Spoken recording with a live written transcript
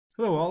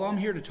Hello all, I'm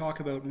here to talk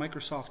about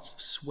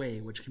Microsoft Sway,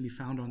 which can be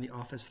found on the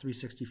Office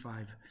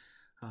 365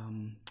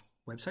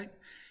 website.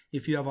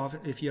 If you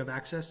have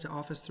access to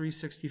Office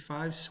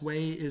 365,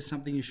 Sway is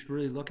something you should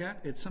really look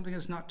at. It's something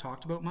that's not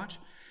talked about much.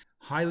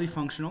 Highly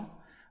functional.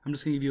 I'm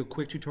just going to give you a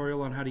quick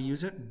tutorial on how to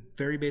use it,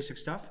 very basic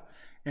stuff,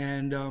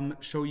 and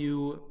show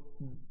you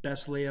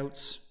best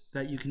layouts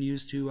that you can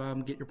use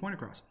to get your point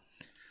across.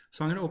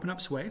 So I'm going to open up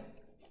Sway.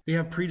 They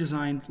have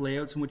pre-designed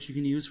layouts in which you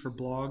can use for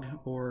blog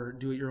or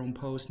do it your own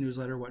post,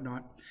 newsletter,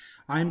 whatnot.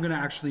 I'm going to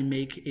actually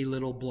make a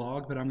little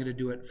blog, but I'm going to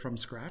do it from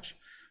scratch.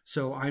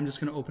 So I'm just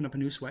going to open up a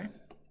new Sway.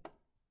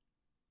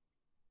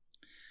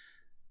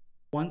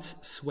 Once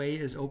Sway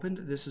is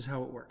opened, this is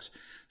how it works.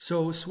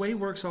 So Sway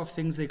works off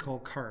things they call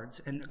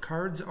cards, and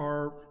cards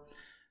are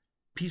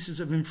pieces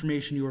of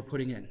information you are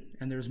putting in.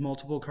 And there's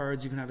multiple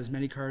cards. You can have as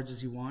many cards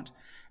as you want,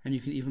 and you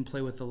can even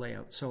play with the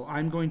layout. So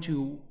I'm going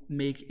to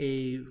make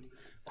a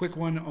quick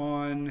one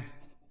on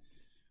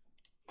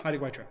Haida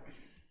Gwaii trip.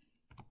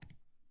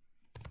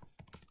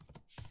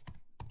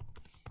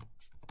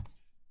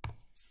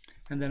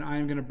 And then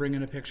I'm going to bring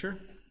in a picture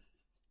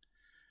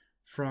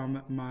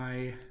from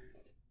my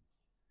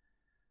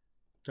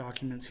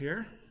documents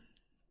here.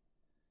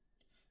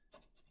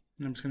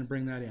 And I'm just going to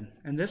bring that in.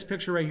 And this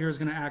picture right here is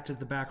going to act as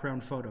the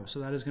background photo. So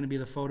that is going to be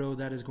the photo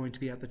that is going to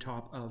be at the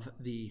top of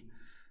the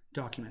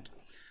document.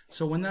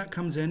 So when that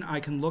comes in, I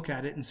can look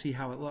at it and see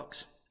how it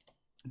looks.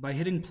 By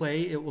hitting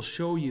play, it will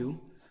show you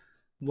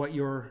what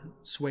your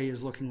Sway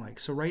is looking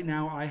like. So right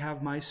now I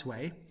have my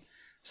Sway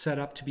set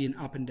up to be an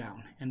up and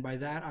down, and by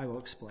that I will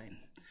explain.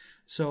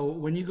 So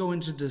when you go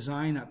into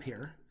design up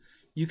here,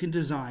 you can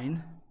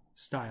design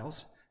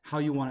styles, how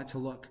you want it to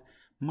look.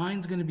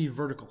 Mine's going to be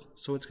vertical,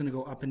 so it's going to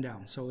go up and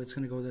down. So it's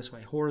going to go this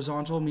way.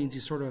 Horizontal means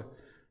you sort of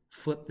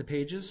flip the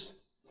pages.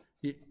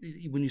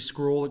 When you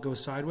scroll, it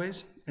goes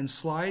sideways, and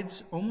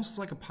slides almost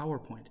like a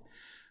PowerPoint.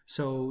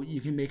 So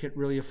you can make it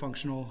really a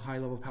functional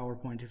high-level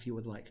PowerPoint if you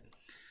would like.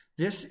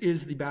 This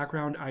is the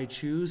background I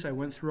choose. I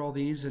went through all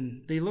these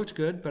and they looked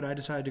good, but I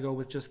decided to go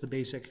with just the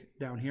basic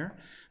down here.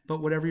 But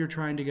whatever you're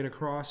trying to get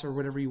across or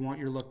whatever you want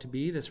your look to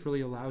be, this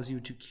really allows you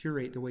to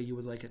curate the way you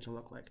would like it to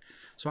look like.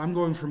 So I'm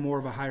going for more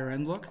of a higher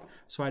end look,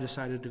 so I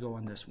decided to go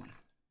on this one.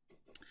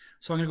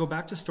 So I'm going to go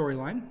back to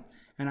Storyline,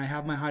 and I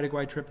have my Haida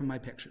Gwaii trip in my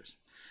pictures.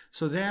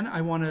 So then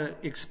I want to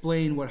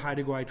explain what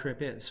Haida Gwaii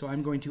trip is. So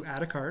I'm going to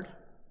add a card,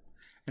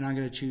 and I'm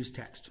going to choose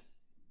text.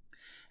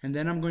 And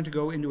then I'm going to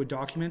go into a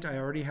document I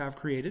already have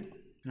created,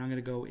 and I'm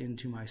going to go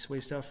into my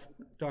Sway Stuff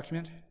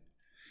document.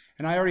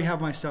 And I already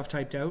have my stuff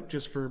typed out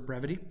just for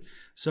brevity.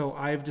 So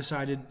I've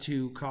decided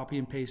to copy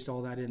and paste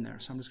all that in there.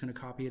 So I'm just going to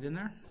copy it in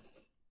there.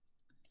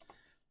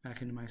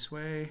 Back into my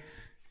Sway,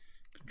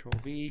 Control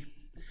V.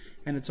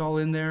 And it's all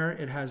in there.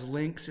 It has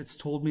links. It's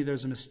told me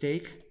there's a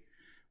mistake,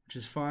 which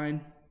is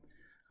fine.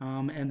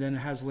 And then it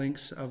has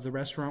links of the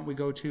restaurant we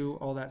go to,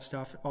 all that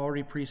stuff,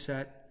 already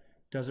preset,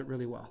 does it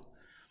really well.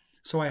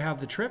 So I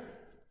have the trip,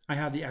 I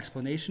have the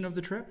explanation of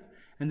the trip,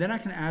 and then I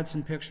can add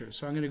some pictures.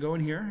 So I'm going to go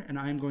in here and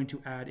I'm going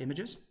to add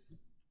images.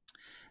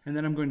 And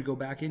then I'm going to go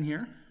back in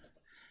here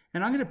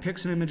and I'm going to pick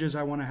some images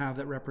I want to have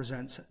that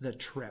represents the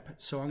trip.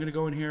 So I'm going to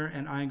go in here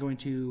and I'm going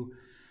to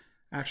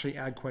actually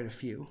add quite a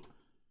few.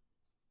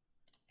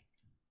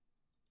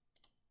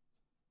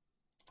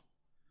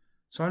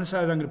 So I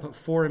decided I'm going to put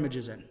 4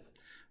 images in.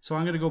 So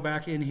I'm going to go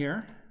back in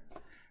here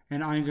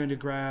and I'm going to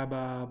grab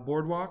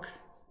Boardwalk,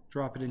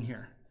 drop it in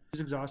here. It's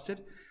exhausted,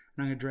 and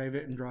I'm going to drag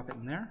it and drop it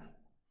in there.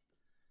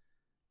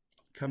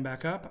 Come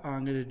back up,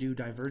 I'm going to do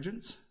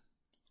Divergence.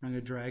 I'm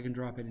going to drag and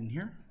drop it in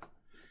here.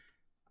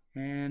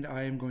 And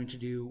I am going to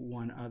do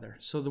one other.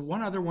 So the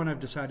one other one I've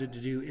decided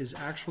to do is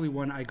actually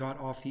one I got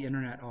off the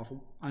internet, off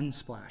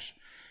Unsplash.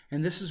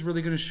 And this is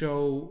really going to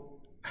show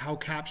how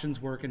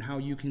captions work and how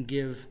you can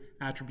give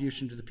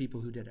attribution to the people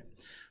who did it.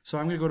 So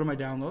I'm going to go to my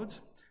downloads,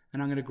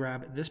 and I'm going to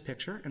grab this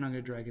picture, and I'm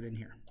going to drag it in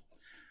here.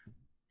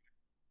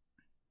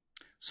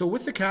 So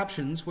with the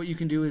captions, what you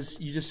can do is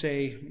you just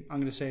say, I'm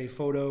going to say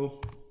photo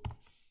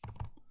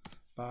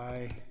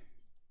by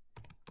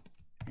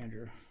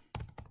Andrew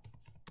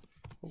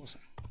Olson.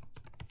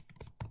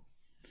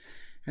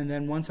 And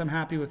then once I'm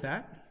happy with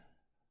that,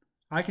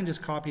 I can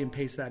just copy and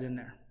paste that in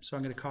there. So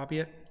I'm going to copy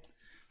it,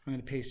 I'm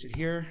going to paste it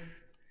here,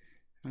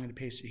 I'm going to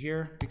paste it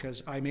here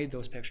because I made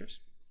those pictures.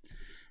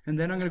 And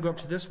then I'm going to go up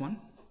to this one,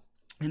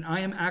 and I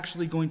am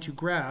actually going to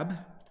grab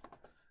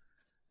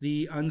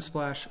the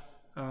Unsplash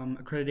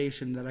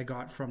accreditation that I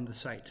got from the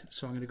site.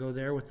 So I'm going to go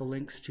there with the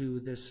links to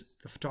the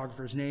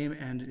photographer's name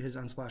and his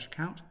Unsplash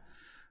account.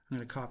 I'm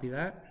going to copy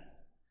that,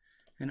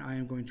 and I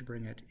am going to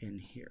bring it in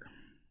here.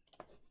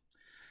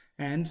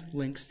 And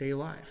links stay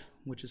live,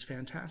 which is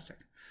fantastic.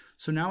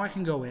 So now I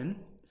can go in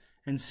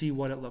and see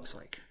what it looks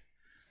like.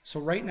 So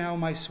right now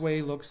my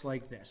Sway looks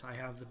like this. I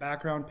have the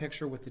background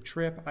picture with the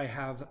trip. I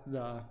have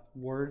the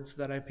words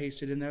that I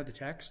pasted in there, the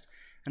text,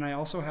 and I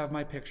also have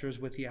my pictures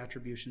with the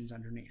attributions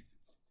underneath.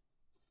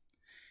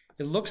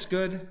 It looks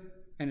good,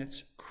 and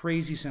it's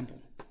crazy simple.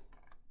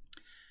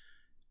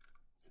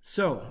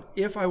 So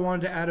if I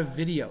wanted to add a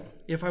video,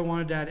 if I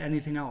wanted to add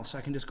anything else,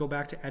 I can just go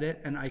back to edit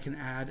and I can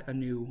add a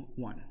new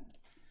one.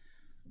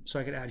 So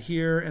I could add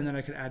here, and then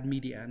I could add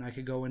media, and I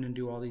could go in and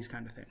do all these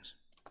kind of things.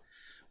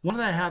 Once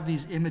I have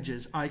these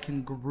images, I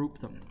can group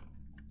them.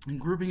 And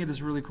grouping it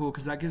is really cool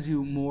because that gives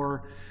you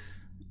more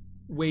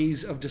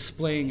ways of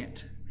displaying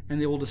it,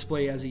 and they will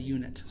display as a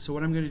unit. So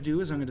what I'm going to do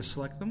is I'm going to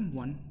select them,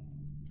 1,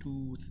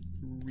 2,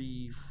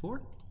 3,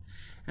 4,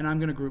 and I'm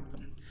going to group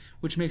them,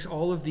 which makes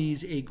all of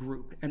these a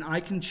group. And I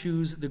can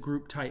choose the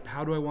group type.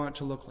 How do I want it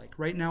to look like?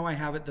 Right now I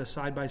have it the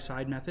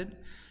side-by-side method.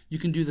 You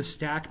can do the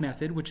stack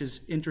method, which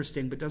is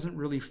interesting, but doesn't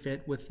really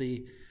fit with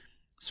the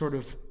sort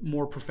of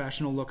more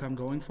professional look I'm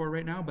going for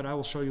right now, but I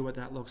will show you what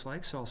that looks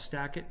like. So I'll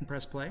stack it and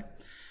press play.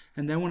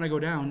 And then when I go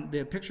down,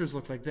 the pictures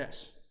look like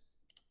this,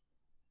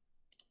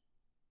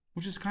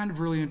 which is kind of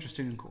really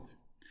interesting and cool.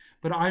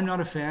 But I'm not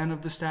a fan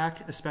of the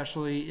stack,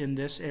 especially in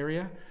this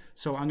area.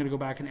 So I'm going to go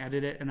back and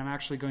edit it, and I'm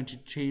actually going to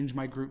change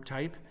my group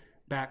type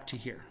back to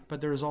here.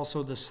 But there is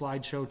also the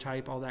slideshow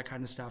type, all that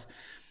kind of stuff,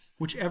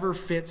 whichever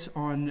fits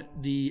on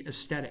the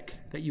aesthetic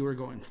that you are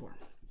going for.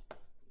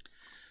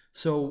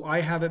 So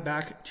I have it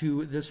back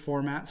to this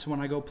format. So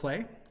when I go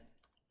play,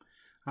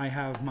 I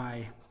have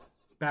my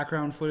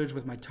background footage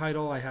with my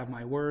title, I have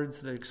my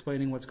words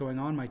explaining what's going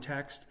on, my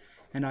text,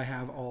 and I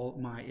have all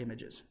my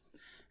images.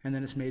 And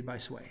then it's made by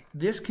Sway.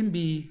 This can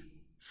be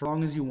for as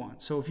long as you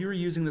want. So if you were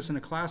using this in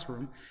a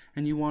classroom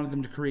and you wanted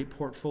them to create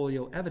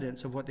portfolio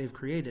evidence of what they've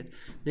created,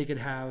 they could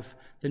have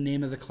the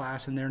name of the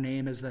class and their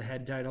name as the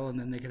head title, and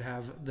then they could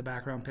have the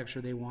background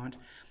picture they want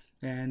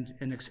and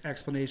an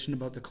explanation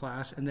about the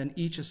class, and then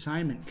each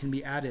assignment can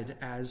be added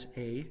as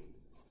a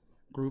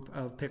group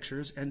of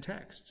pictures and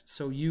text.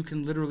 So you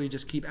can literally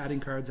just keep adding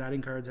cards,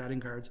 adding cards, adding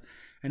cards,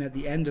 and at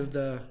the end of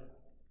the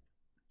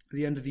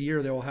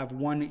year, they will have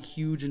one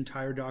huge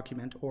entire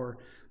document or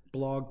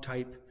blog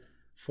type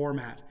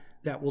format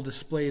that will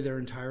display their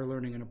entire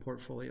learning in a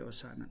portfolio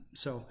assignment.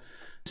 So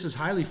this is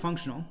highly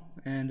functional,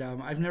 and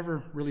I've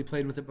never really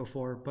played with it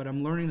before, but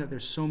I'm learning that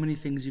there's so many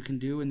things you can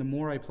do, and the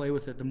more I play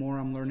with it, the more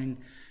I'm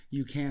learning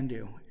you can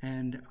do.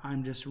 And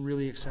I'm just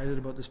really excited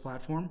about this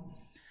platform.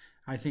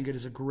 I think it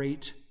is a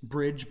great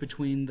bridge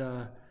between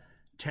the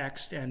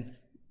text and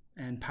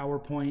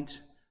PowerPoint,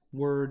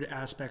 Word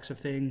aspects of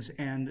things,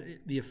 and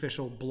the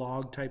official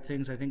blog type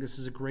things. I think this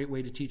is a great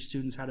way to teach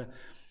students how to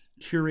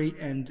curate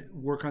and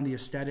work on the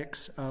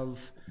aesthetics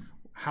of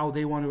how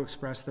they want to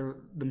express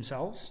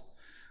themselves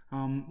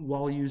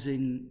while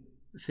using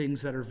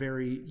things that are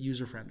very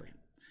user-friendly.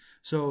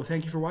 So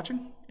thank you for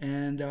watching,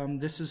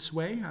 and this is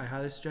Sway. I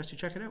highly suggest you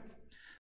check it out.